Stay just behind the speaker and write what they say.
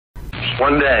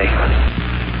One day,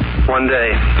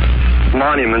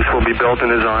 monuments will be built in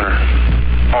his honor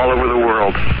all over the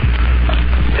world.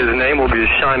 His name will be a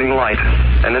shining light,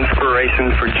 an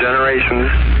inspiration for generations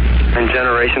and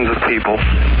generations of people.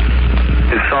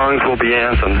 His songs will be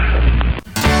anthems.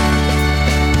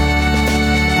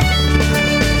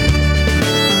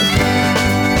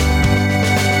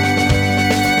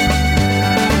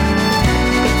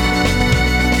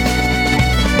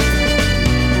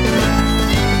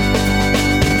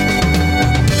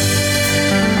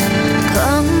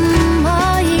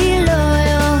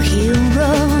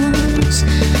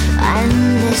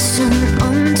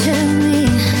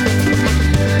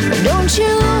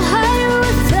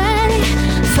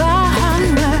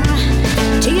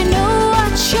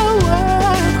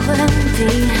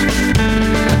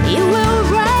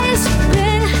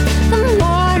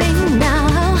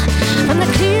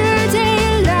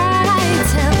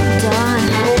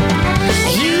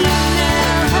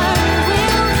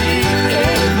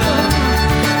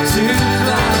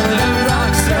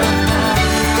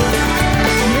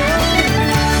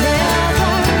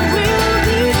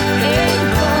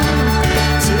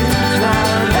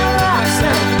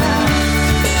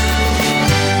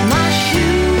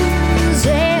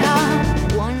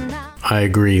 I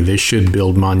agree. They should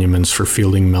build monuments for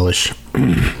Fielding Mellish.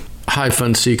 Hi,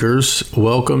 fun seekers.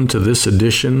 Welcome to this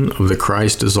edition of the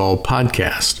Christ is All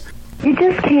podcast. You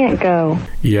just can't go.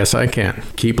 Yes, I can.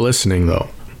 Keep listening, though.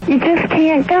 You just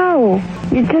can't go.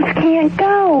 You just can't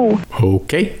go.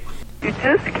 Okay. You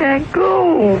just can't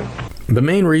go. The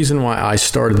main reason why I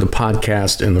started the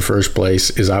podcast in the first place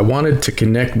is I wanted to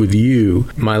connect with you,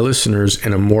 my listeners,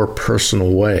 in a more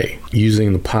personal way,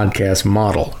 using the podcast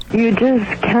model. You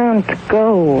just can't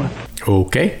go.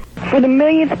 Okay. For the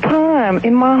millionth time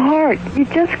in my heart, you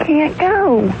just can't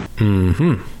go.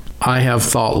 I have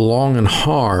thought long and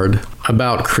hard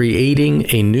about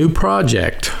creating a new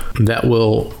project that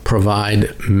will provide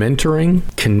mentoring,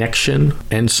 connection,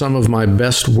 and some of my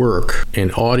best work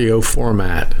in audio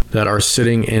format that are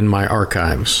sitting in my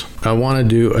archives. I want to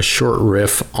do a short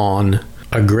riff on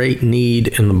a great need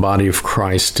in the body of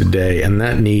Christ today, and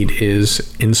that need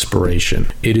is inspiration.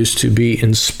 It is to be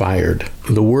inspired.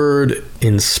 The word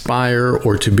inspire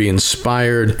or to be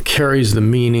inspired carries the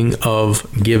meaning of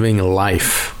giving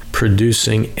life,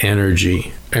 producing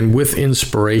energy, and with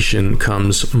inspiration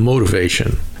comes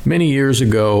motivation. Many years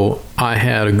ago, I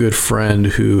had a good friend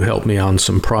who helped me on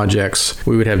some projects.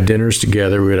 We would have dinners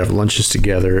together, we would have lunches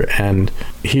together, and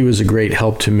he was a great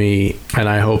help to me, and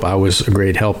I hope I was a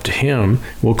great help to him.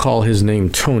 We'll call his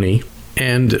name Tony.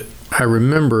 And I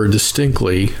remember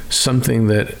distinctly something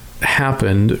that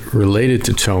happened related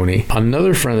to Tony.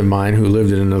 Another friend of mine who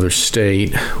lived in another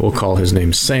state, we'll call his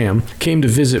name Sam, came to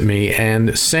visit me,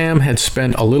 and Sam had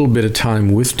spent a little bit of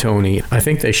time with Tony. I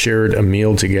think they shared a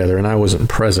meal together, and I wasn't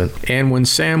present. And when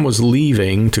Sam was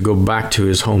leaving to go back to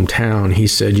his hometown, he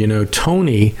said, "You know,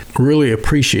 Tony really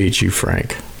appreciates you,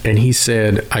 Frank." And he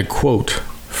said, I quote,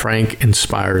 "Frank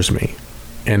inspires me,"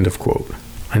 end of quote.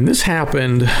 And this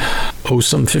happened,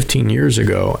 some 15 years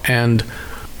ago, and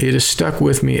it has stuck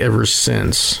with me ever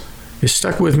since. It's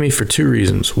stuck with me for two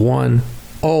reasons. One,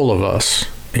 all of us,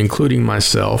 including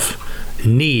myself,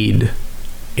 need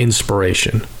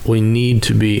inspiration. We need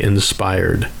to be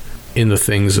inspired in the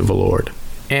things of the Lord.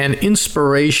 And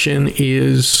inspiration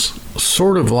is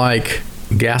sort of like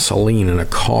gasoline in a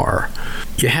car.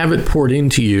 You have it poured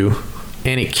into you,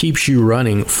 and it keeps you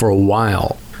running for a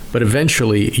while. But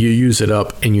eventually, you use it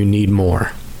up, and you need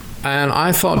more. And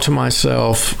I thought to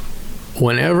myself,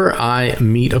 whenever I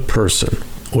meet a person,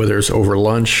 whether it's over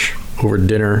lunch, over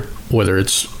dinner, whether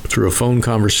it's through a phone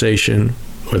conversation,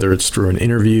 whether it's through an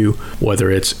interview,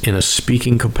 whether it's in a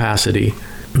speaking capacity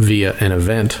via an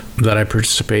event that I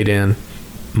participate in,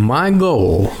 my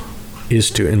goal is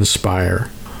to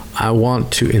inspire. I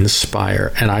want to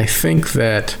inspire. And I think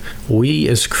that we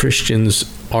as Christians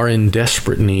are in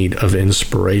desperate need of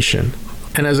inspiration.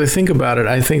 And as I think about it,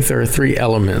 I think there are three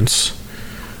elements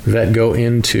that go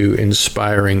into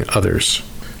inspiring others.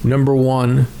 Number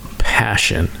one,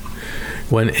 passion.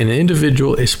 When an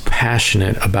individual is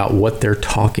passionate about what they're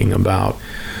talking about,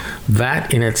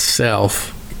 that in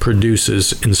itself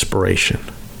produces inspiration.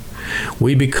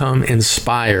 We become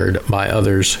inspired by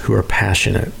others who are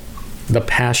passionate. The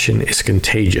passion is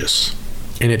contagious,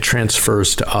 and it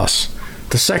transfers to us.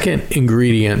 The second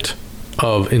ingredient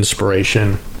of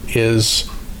inspiration is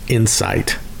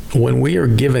insight. When we are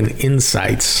given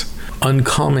insights,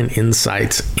 uncommon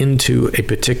insights into a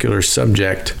particular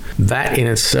subject, that in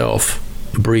itself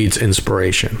breeds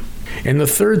inspiration. And the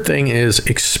third thing is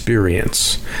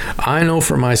experience. I know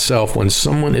for myself, when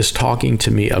someone is talking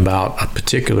to me about a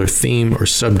particular theme or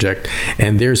subject,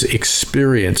 and there's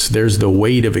experience, there's the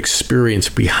weight of experience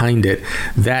behind it,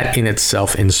 that in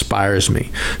itself inspires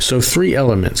me. So 3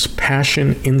 elements,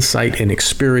 passion, insight, and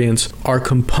experience, are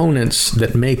components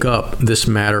that make up this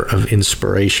matter of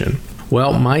inspiration.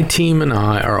 Well, my team and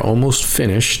I are almost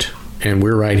finished, and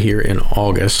we're right here in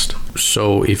August.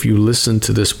 So if you listen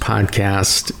to this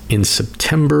podcast in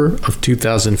September of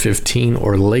 2015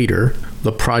 or later,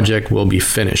 the project will be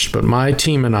finished. But my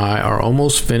team and I are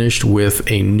almost finished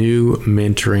with a new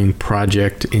mentoring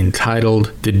project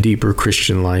entitled the Deeper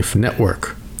Christian Life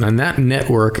Network. And that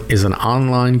network is an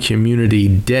online community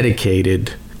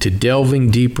dedicated to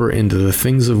delving deeper into the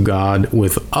things of God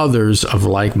with others of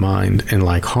like mind and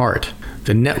like heart.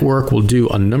 The network will do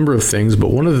a number of things, but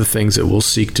one of the things it will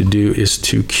seek to do is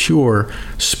to cure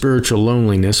spiritual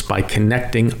loneliness by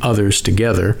connecting others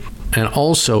together. And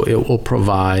also it will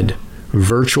provide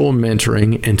virtual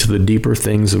mentoring into the deeper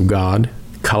things of God,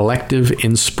 collective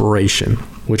inspiration,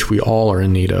 which we all are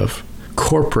in need of,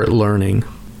 corporate learning,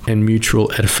 and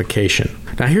mutual edification.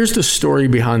 Now here's the story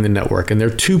behind the network, and there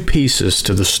are 2 pieces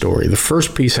to the story. The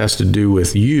first piece has to do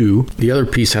with you, the other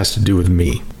piece has to do with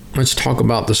me. Let's talk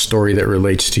about the story that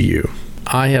relates to you.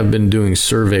 I have been doing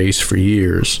surveys for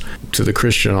years to the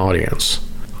Christian audience,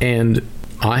 and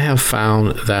I have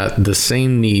found that the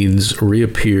same needs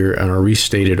reappear and are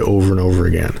restated over and over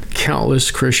again.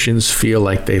 Countless Christians feel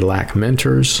like they lack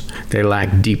mentors, they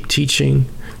lack deep teaching,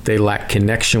 they lack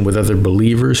connection with other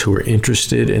believers who are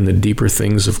interested in the deeper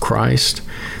things of Christ,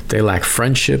 they lack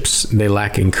friendships, they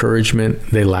lack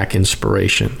encouragement, they lack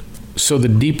inspiration. So the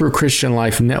Deeper Christian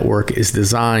Life Network is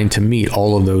designed to meet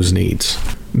all of those needs.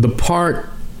 The part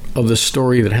of the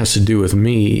story that has to do with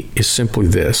me is simply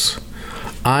this.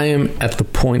 I am at the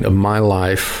point of my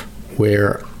life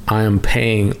where I am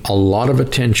paying a lot of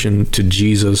attention to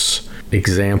Jesus'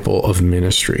 example of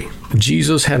ministry.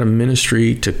 Jesus had a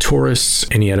ministry to tourists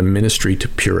and he had a ministry to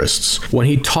purists. When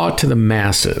he taught to the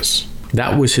masses,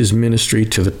 that was his ministry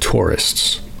to the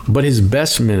tourists. But his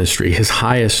best ministry, his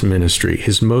highest ministry,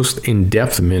 his most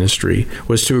in-depth ministry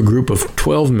was to a group of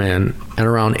 12 men and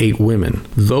around 8 women.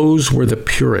 Those were the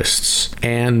purists.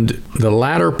 And the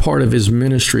latter part of his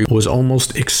ministry was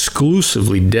almost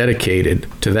exclusively dedicated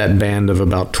to that band of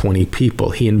about 20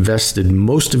 people. He invested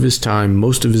most of his time,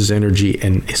 most of his energy,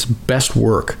 and his best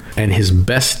work and his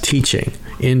best teaching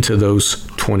into those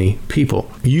 20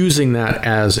 people. Using that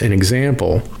as an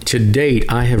example, to date,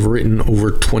 I have written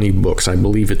over 20 books. I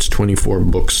believe it's 24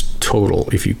 books total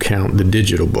if you count the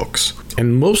digital books.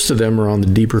 And most of them are on the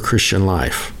deeper Christian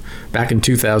life. Back in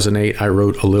 2008, I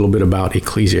wrote a little bit about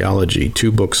ecclesiology, 2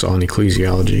 books on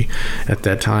ecclesiology at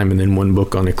that time, and then 1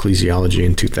 book on ecclesiology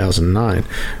in 2009.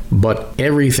 But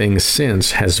everything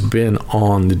since has been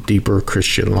on the deeper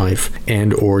Christian life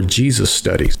and or Jesus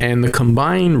studies. And the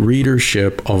combined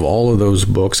readership of all of those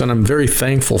books, and I'm very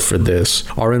thankful for this,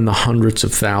 are in the hundreds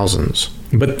of thousands.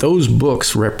 But those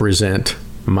books represent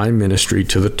my ministry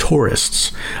to the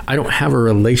tourists. I don't have a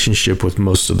relationship with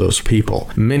most of those people.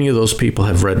 Many of those people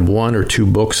have read 1 or 2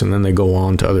 books and then they go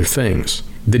on to other things.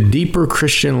 The Deeper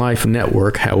Christian Life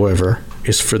Network, however,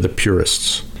 is for the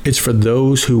purists. It's for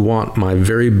those who want my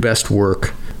very best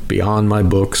work beyond my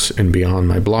books and beyond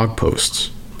my blog posts.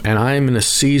 And I am in a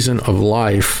season of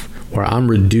life where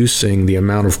I'm reducing the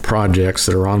amount of projects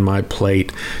that are on my plate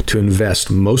to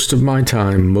invest most of my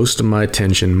time, most of my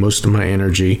attention, most of my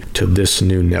energy to this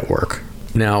new network.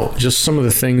 Now, just some of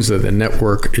the things that the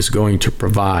network is going to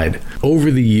provide.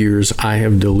 Over the years, I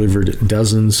have delivered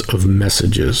dozens of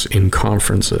messages in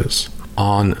conferences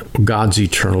on God's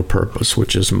eternal purpose,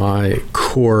 which is my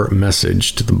core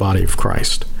message to the body of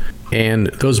Christ. And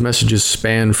those messages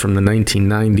span from the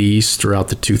 1990s throughout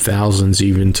the 2000s,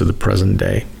 even to the present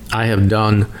day. I have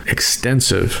done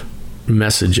extensive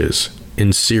messages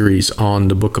in series on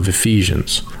the book of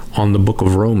Ephesians, on the book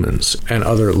of Romans, and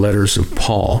other letters of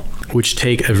Paul, which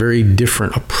take a very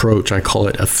different approach. I call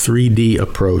it a 3D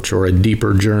approach, or a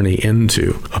deeper journey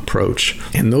into approach.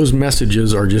 And those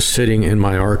messages are just sitting in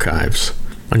my archives.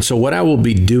 And so what I will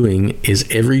be doing is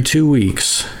every 2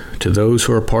 weeks, to those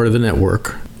who are part of the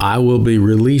network, I will be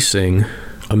releasing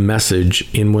a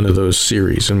message in one of those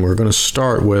series. And we're going to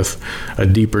start with a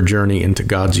deeper journey into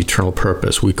God's eternal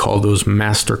purpose. We call those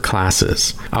master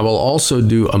classes. I will also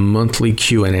do a monthly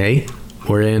Q&A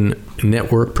wherein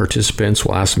network participants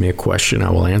will ask me a question. I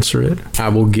will answer it. I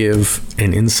will give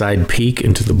an inside peek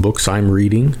into the books I'm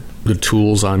reading, the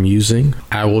tools I'm using.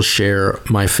 I will share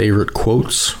my favorite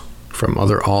quotes from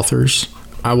other authors,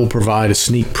 I will provide a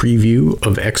sneak preview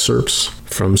of excerpts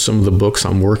from some of the books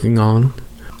I'm working on,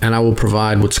 and I will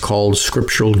provide what's called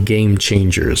scriptural game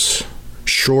changers,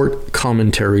 short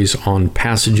commentaries on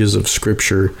passages of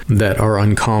Scripture that are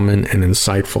uncommon and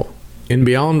insightful. And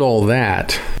beyond all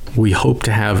that, we hope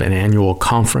to have an annual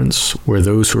conference where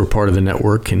those who are part of the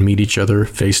network can meet each other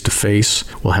face to face.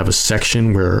 We'll have a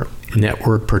section where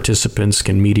network participants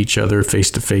can meet each other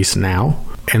face to face now,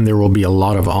 and there will be a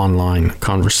lot of online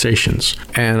conversations.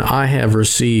 And I have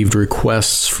received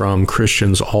requests from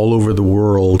Christians all over the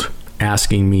world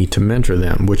asking me to mentor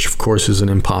them, which of course is an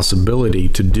impossibility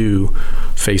to do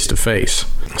face to face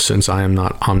since I am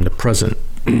not omnipresent.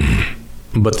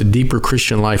 But the Deeper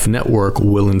Christian Life Network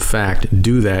will in fact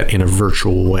do that in a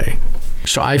virtual way.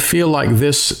 So I feel like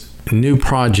this new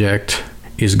project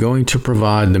is going to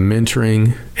provide the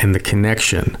mentoring and the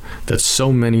connection that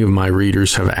so many of my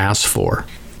readers have asked for.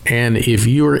 And if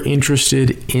you are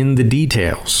interested in the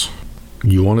details,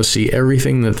 you want to see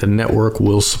everything that the network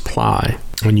will supply,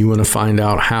 and you want to find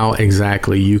out how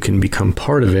exactly you can become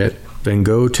part of it, then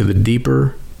go to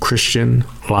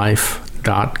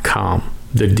thedeeperchristianlife.com.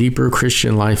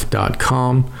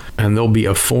 thedeeperchristianlife.com, and there'll be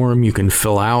a form you can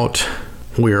fill out.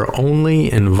 We are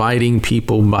only inviting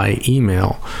people by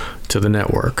email to the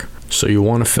network. So you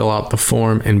want to fill out the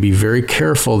form and be very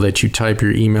careful that you type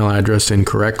your email address in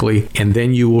correctly, and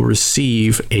then you will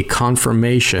receive a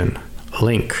confirmation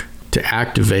link to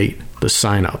activate the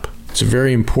sign up. It's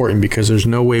very important because there's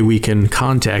no way we can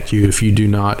contact you if you do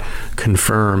not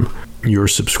confirm your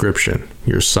subscription,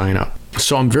 your sign up.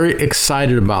 So I'm very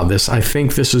excited about this. I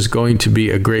think this is going to be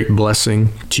a great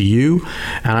blessing to you.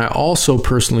 And I also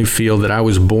personally feel that I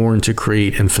was born to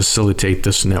create and facilitate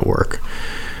this network.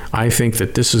 I think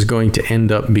that this is going to end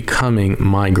up becoming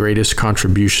my greatest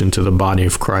contribution to the body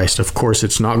of Christ. Of course,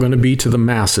 it's not going to be to the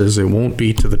masses. It won't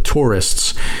be to the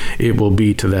tourists. It will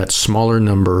be to that smaller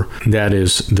number, that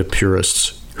is the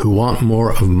purists, who want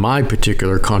more of my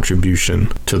particular contribution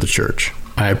to the church.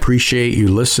 I appreciate you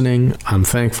listening. I'm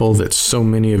thankful that so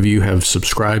many of you have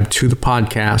subscribed to the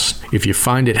podcast. If you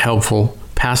find it helpful,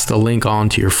 pass the link on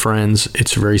to your friends.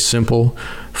 It's very simple,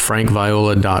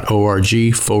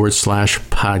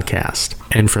 frankviola.org/podcast.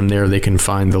 And from there, they can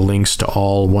find the links to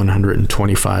all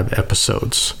 125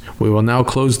 episodes. We will now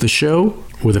close the show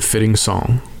with a fitting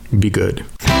song. Be good.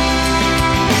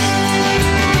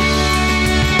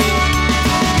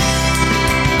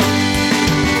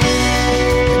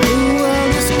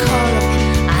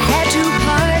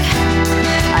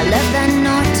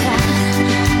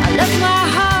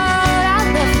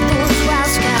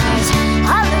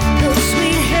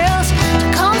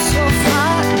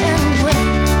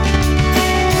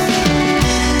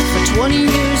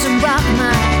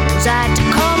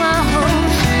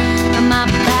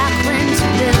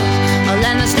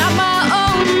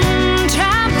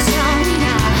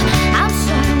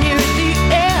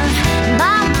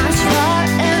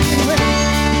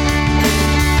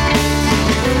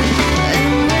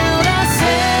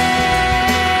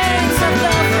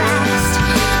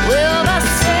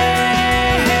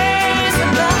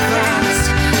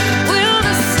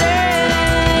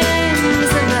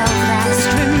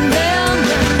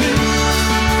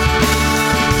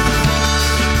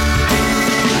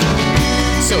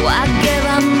 So I get